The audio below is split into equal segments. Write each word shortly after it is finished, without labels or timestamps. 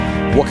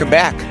Welcome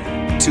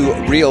back to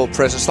Real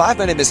Presence Live.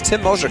 My name is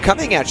Tim Moser,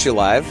 coming at you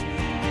live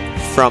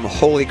from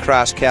Holy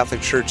Cross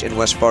Catholic Church in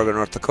West Fargo,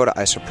 North Dakota.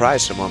 I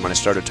surprised someone when I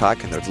started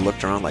talking. They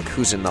looked around like,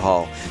 who's in the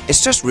hall?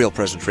 It's just Real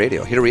Presence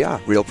Radio. Here we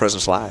are, Real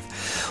Presence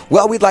Live.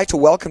 Well, we'd like to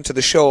welcome to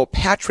the show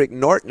Patrick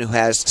Norton, who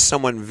has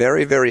someone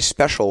very, very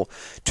special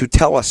to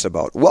tell us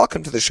about.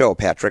 Welcome to the show,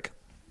 Patrick.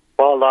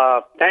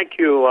 Well, thank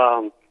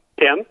you,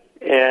 Tim.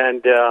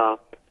 And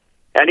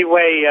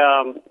anyway,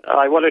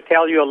 I want to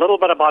tell you a little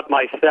bit about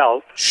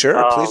myself.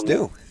 Sure, please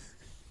do.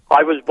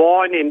 I was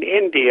born in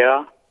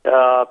India,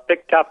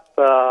 picked up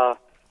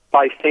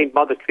by St.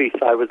 Mother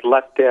Teresa. I was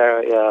left there,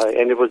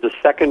 and it was the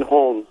second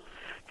home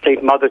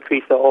St. Mother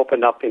Teresa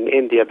opened up in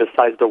India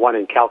besides the one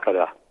in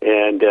Calcutta.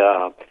 And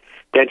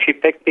then she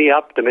picked me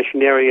up, the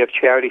Missionary of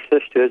Charity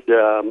Sisters.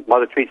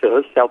 Mother Teresa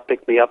herself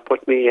picked me up,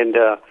 put me in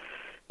the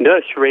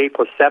nursery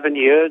for 7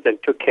 years and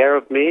took care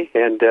of me,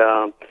 and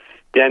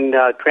then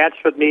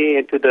transferred me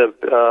into the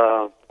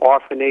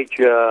orphanage.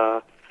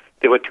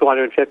 There were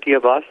 250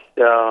 of us,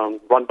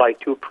 run by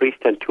 2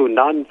 priests and 2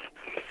 nuns.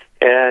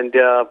 And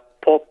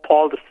Pope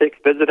Paul VI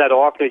visited that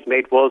orphanage,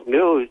 made world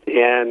news,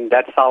 and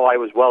that's how I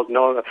was well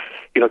known.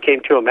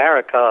 Came to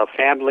America. A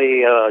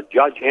family,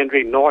 Judge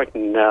Henry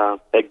Norton,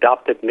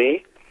 adopted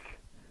me.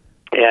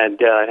 And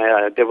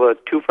there were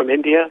 2 from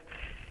India,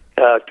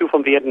 2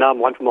 from Vietnam,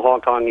 1 from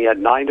Hong Kong. He had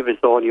 9 of his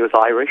own. He was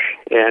Irish.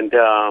 And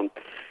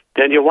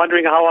then you're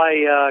wondering how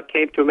I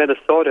came to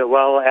Minnesota.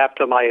 Well,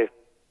 after my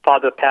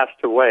father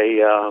passed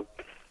away,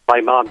 my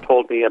mom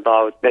told me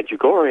about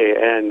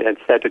Medjugorje and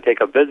said to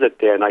take a visit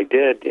there, and I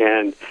did.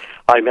 And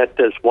I met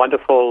this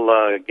wonderful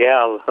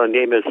gal. Her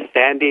name is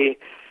Sandy.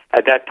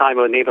 At that time,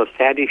 her name was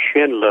Sandy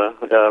Schindler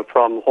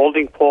from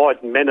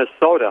Holdingport,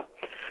 Minnesota.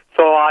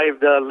 So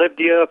I've lived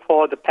here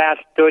for the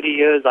past 30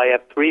 years. I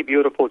have 3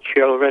 beautiful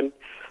children,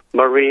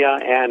 Maria,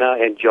 Anna,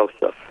 and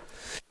Joseph.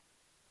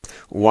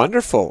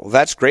 Wonderful.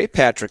 That's great,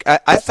 Patrick.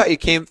 I thought you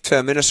came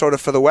to Minnesota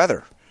for the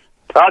weather.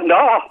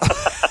 No,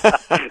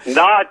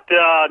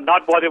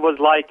 not what it was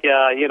like.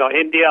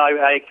 India,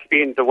 I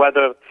experienced the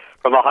weather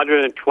from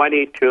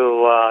 120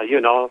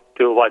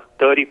 to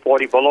 30,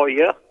 40 below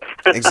here.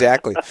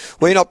 Exactly.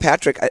 Well,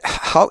 Patrick,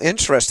 how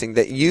interesting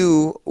that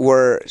you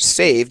were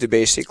saved,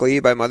 basically,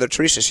 by Mother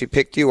Teresa. She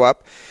picked you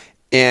up,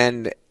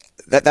 and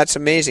that's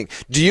amazing.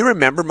 Do you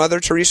remember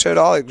Mother Teresa at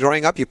all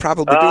growing up? You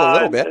probably do a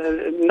little bit.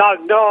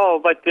 No,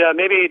 but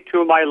maybe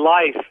through my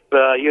life,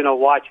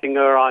 watching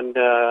her on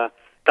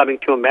coming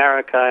to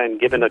America and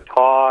giving a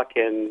talk,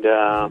 and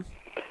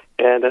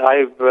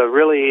I've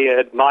really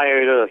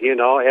admired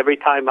her. Every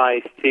time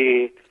I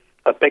see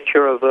a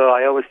picture of her,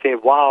 I always say,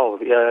 "Wow!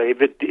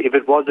 If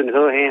it wasn't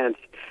her hands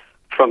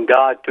from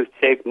God to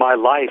save my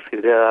life,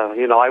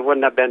 I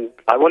wouldn't have been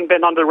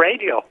on the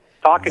radio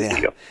talking to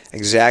you."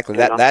 Exactly.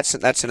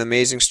 That's an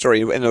amazing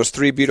story, and those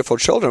 3 beautiful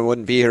children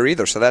wouldn't be here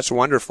either. So that's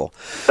wonderful.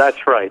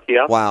 That's right.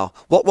 Yeah. Wow.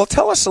 Well,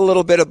 tell us a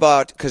little bit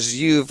about, because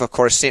you've, of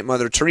course, St.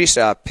 Mother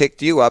Teresa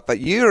picked you up, but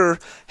you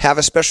have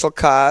a special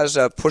cause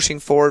pushing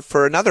forward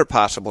for another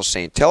possible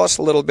saint. Tell us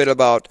a little bit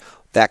about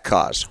that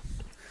cause.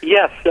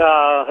 Yes.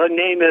 Her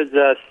name is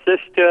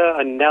Sister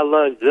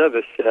Anella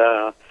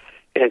Zervis,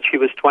 and she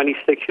was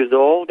 26 years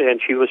old,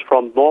 and she was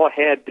from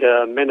Moorhead,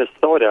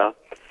 Minnesota.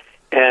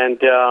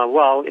 And,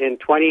 in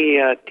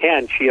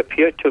 2010, she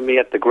appeared to me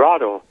at the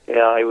Grotto.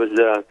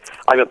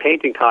 I'm a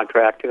painting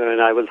contractor,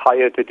 and I was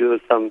hired to do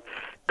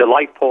the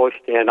light post,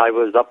 and I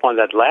was up on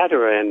that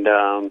ladder, and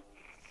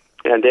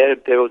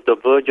there was the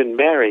Virgin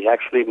Mary.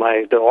 Actually,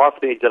 the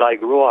orphanage that I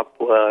grew up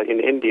in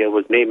India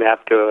was named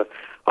after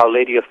Our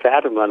Lady of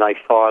Fatima, and I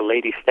saw Our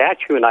Lady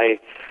statue, and I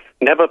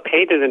never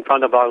painted in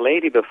front of Our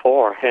Lady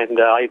before, and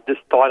I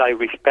just thought I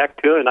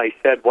respect her, and I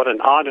said, what an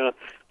honor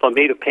for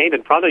me to paint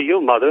in front of you,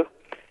 Mother.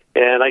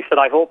 And I said,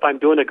 I hope I'm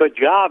doing a good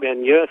job.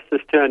 And your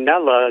Sister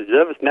Anella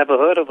Zervis, never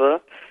heard of her.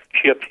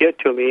 She appeared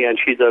to me, and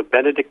she's a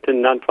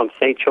Benedictine nun from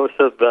St.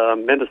 Joseph,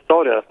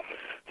 Minnesota.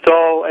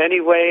 So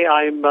anyway,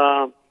 I'm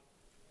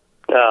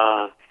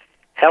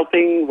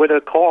helping with her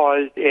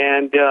cause.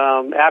 And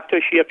after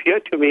she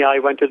appeared to me, I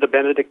went to the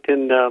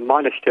Benedictine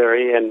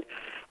monastery, and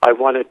I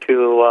wanted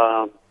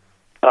to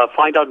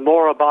find out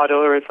more about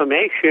her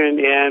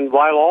information. And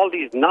while all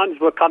these nuns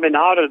were coming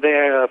out of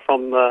there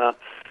from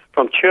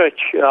church,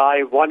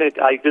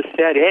 I just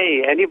said,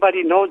 hey,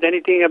 anybody knows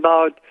anything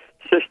about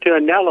Sister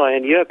Anella?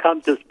 And here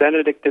comes this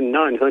Benedictine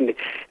nun.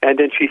 And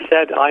then she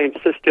said, I am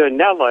Sister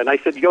Anella. And I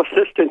said, you're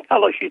Sister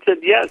Anella? She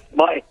said, yes,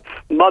 my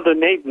mother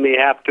named me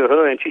after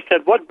her. And she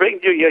said, what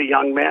brings you here,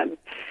 young man?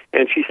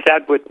 And she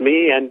sat with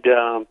me, and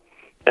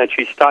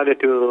she started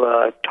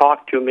to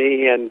talk to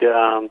me, and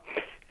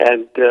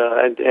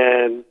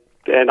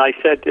I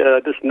said,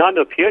 this nun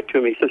appeared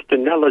to me, Sister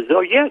Anella.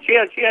 Oh, yes.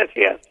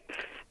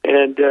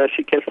 And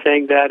she kept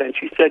saying that, and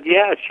she said,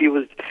 yeah, she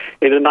was,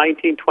 in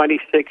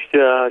 1926,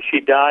 she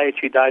died.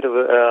 She died of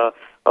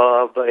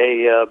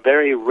a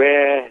very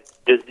rare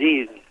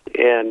disease,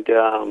 and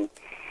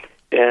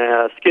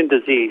skin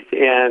disease,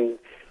 and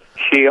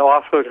she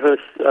offered her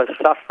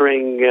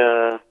suffering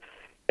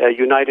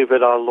united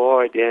with our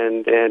Lord,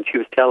 and she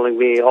was telling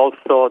me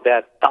also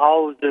that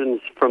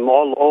thousands from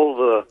all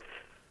over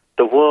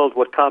the world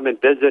would come and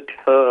visit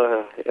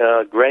her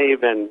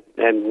grave, and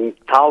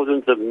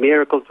thousands of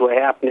miracles were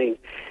happening,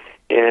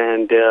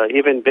 and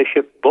even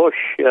Bishop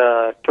Bush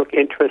took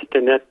interest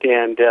in it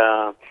and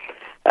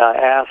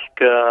asked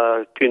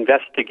to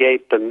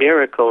investigate the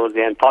miracles,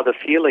 and Father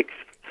Felix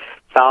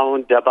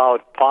found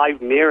about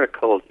 5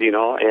 miracles, in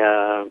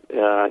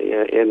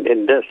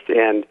this,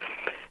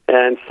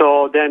 and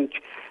so then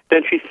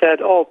she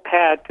said, "Oh,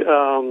 Pat,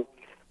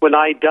 when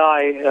I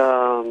die,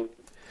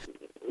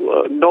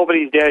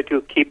 nobody's there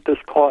to keep this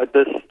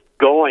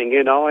going,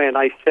 And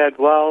I said,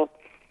 "Well."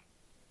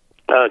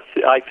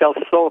 I felt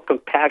so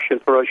compassion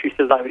for her. She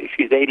says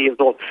she's 80 years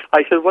old.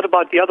 I said, "What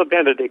about the other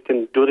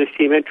Benedictine? Do they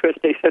seem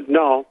interested?" They said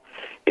no,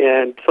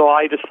 and so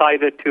I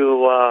decided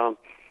to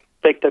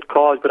take that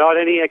cause without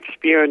any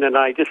experience. And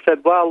I just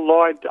said, "Well,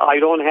 Lord, I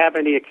don't have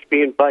any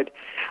experience, but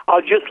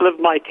I'll just live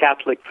my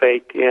Catholic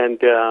faith, and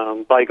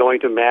by going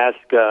to Mass,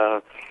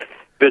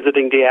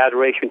 visiting the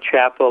Adoration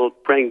Chapel,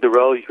 praying the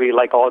Rosary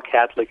like all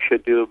Catholics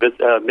should do,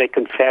 make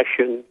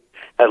confession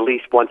at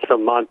least once a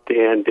month,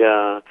 and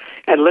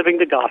living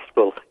the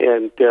gospel."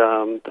 And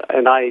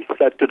I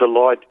said to the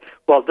Lord,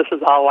 "Well, this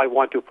is how I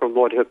want to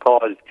promote her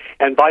cause."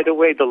 And by the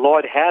way, the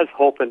Lord has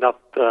opened up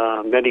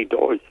many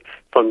doors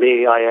for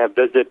me. I have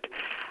visited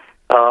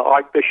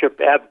Archbishop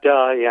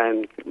Ebda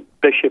and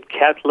Bishop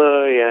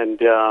Kettler,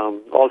 and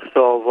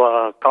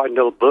also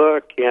Cardinal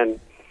Burke, and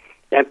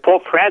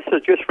Pope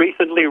Francis just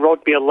recently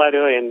wrote me a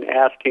letter and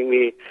asking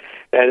me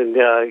and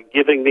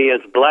giving me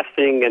his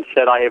blessing, and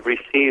said, "I have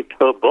received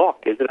her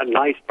book." Isn't that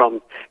nice,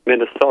 from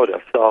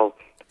Minnesota? So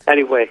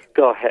anyway,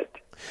 go ahead.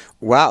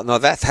 Wow, no,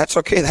 that's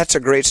okay. That's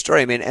a great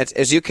story. I mean,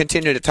 as you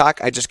continue to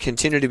talk, I just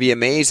continue to be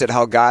amazed at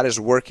how God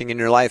is working in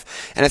your life.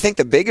 And I think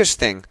the biggest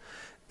thing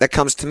that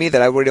comes to me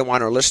that I really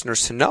want our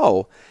listeners to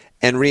know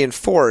and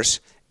reinforce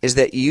is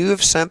that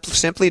you've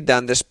simply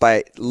done this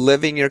by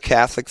living your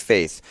Catholic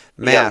faith,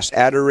 Mass,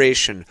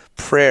 adoration,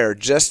 prayer,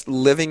 just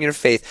living your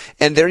faith.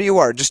 And there you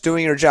are, just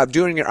doing your job,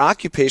 doing your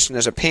occupation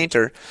as a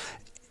painter,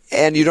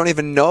 and you don't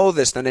even know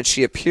this, and then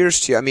she appears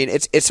to you. I mean,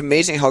 it's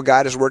amazing how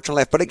God has worked in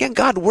life. But again,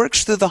 God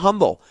works through the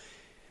humble.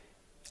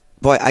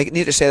 Boy, I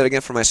need to say that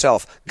again for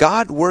myself.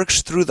 God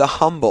works through the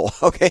humble,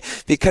 okay,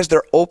 because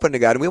they're open to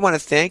God. And we want to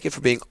thank you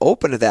for being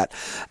open to that.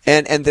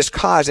 And this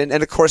cause, and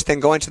of course, then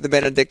going to the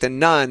Benedictine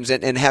nuns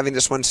and having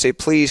this one say,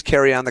 "Please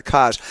carry on the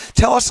cause."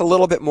 Tell us a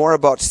little bit more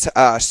about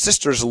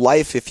Sister's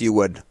life, if you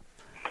would.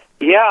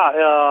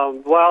 Yeah,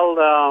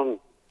 well,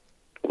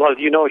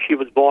 she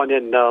was born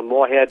in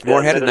Moorhead,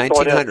 in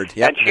 1900.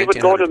 Yep, and she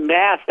would go to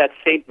Mass at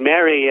St.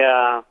 Mary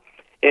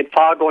in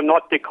Fargo,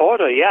 North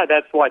Dakota. Yeah,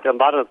 that's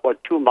about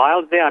 2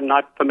 miles there. I'm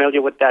not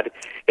familiar with that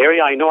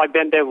area. I know I've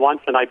been there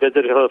once, and I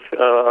visited her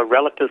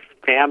relatives'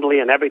 family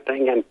and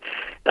everything, and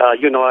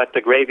at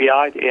the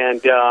graveyard.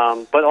 And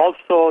but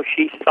also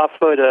she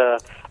suffered a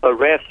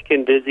rare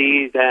skin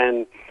disease,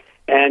 and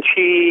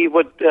she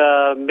would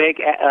make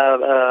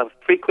a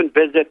frequent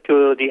visit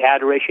to the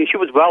Adoration. She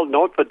was well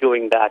known for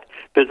doing that,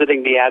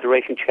 visiting the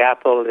Adoration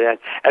Chapel.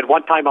 At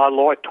one time, our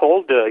Lord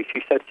told her, she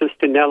said,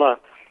 "Sister Nella,"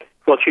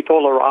 well, she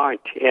told her aunt,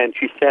 and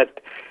she said,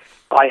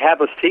 "I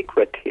have a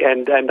secret."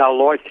 And our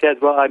Lord said,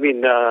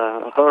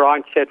 her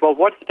aunt said, "Well,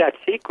 what's that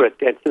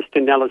secret?" And Sister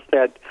Nella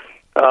said,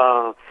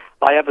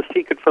 "I have a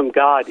secret from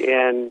God."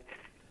 And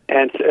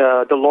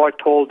the Lord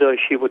told her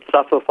she would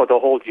suffer for the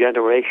whole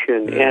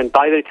generation. Mm. And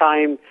by the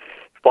time,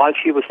 while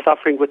she was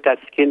suffering with that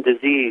skin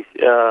disease,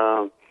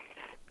 her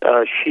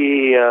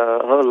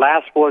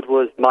last word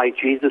was, "My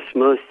Jesus,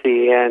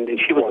 mercy." And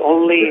she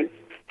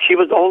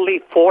was only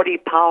 40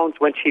 pounds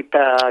when she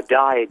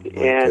died.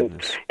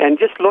 And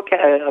just look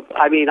at,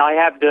 I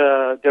have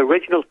the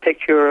original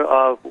picture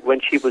of when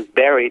she was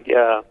buried,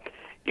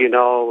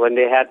 when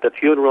they had the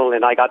funeral,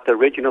 and I got the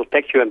original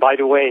picture. And by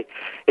the way,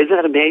 isn't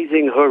it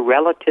amazing? Her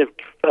relative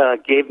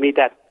gave me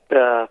that,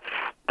 the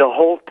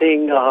whole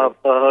thing of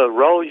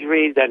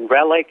rosaries and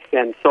relics,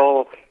 and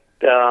so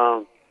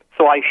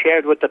I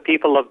shared with the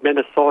people of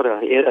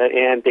Minnesota,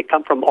 and they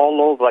come from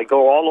all over. I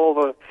go all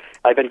over.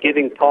 I've been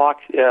giving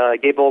talks. I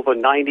gave over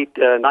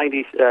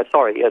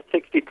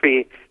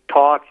 63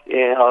 talks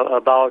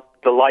about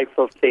the life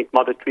of St.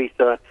 Mother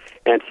Teresa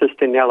and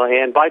Sister Nella.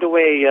 And by the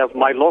way,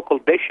 my local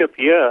bishop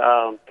here,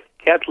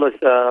 Kettler,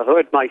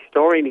 heard my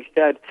story, and he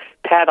said,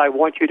 "Pat, I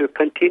want you to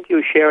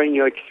continue sharing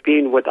your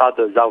experience with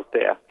others out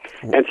there."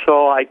 And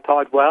so I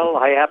thought, well,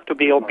 I have to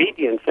be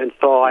obedient, and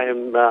so I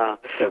am,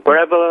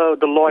 wherever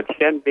the Lord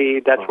sent me,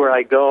 that's where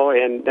I go.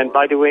 And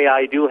by the way,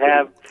 I do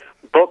have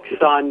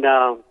books on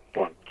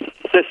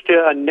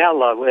Sister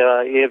Nella.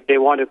 If they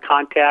want to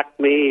contact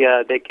me,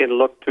 they can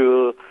look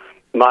to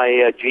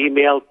my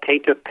Gmail,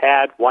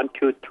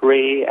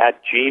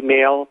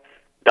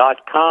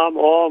 painterpad123@gmail.com,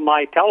 or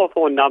my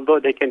telephone number.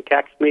 They can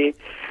text me.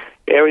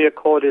 Area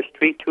code is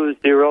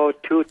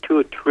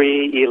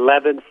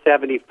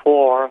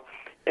 320-223-1174.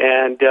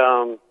 And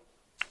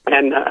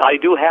I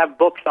do have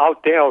books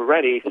out there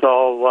already,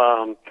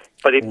 so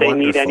But if they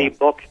need any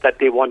books that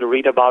they want to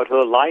read about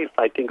her life,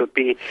 I think would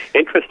be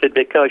interested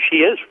because she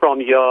is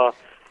from your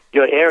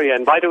area.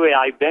 And by the way,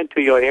 I've been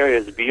to your area.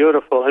 It's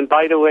beautiful. And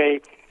by the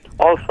way,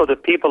 also the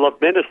people of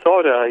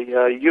Minnesota,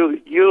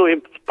 you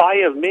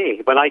inspire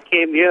me. When I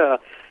came here,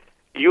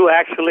 you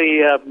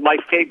actually, my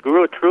faith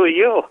grew through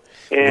you.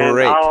 And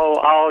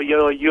how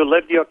you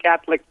lived your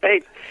Catholic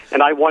faith.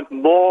 And I want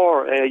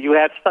more. You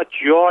had such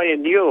joy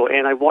in you,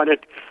 and I wanted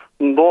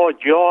more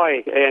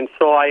joy. And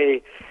so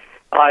I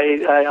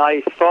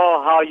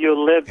saw how you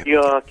lived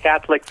your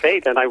Catholic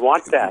faith, and I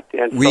want that.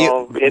 And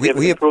it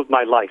improved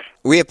my life.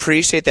 We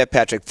appreciate that,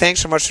 Patrick.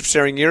 Thanks so much for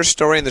sharing your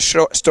story and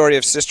the story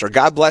of Sister.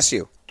 God bless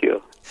you. Thank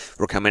you.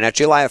 We're coming at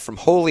you live from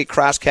Holy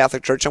Cross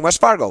Catholic Church in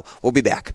West Fargo. We'll be back.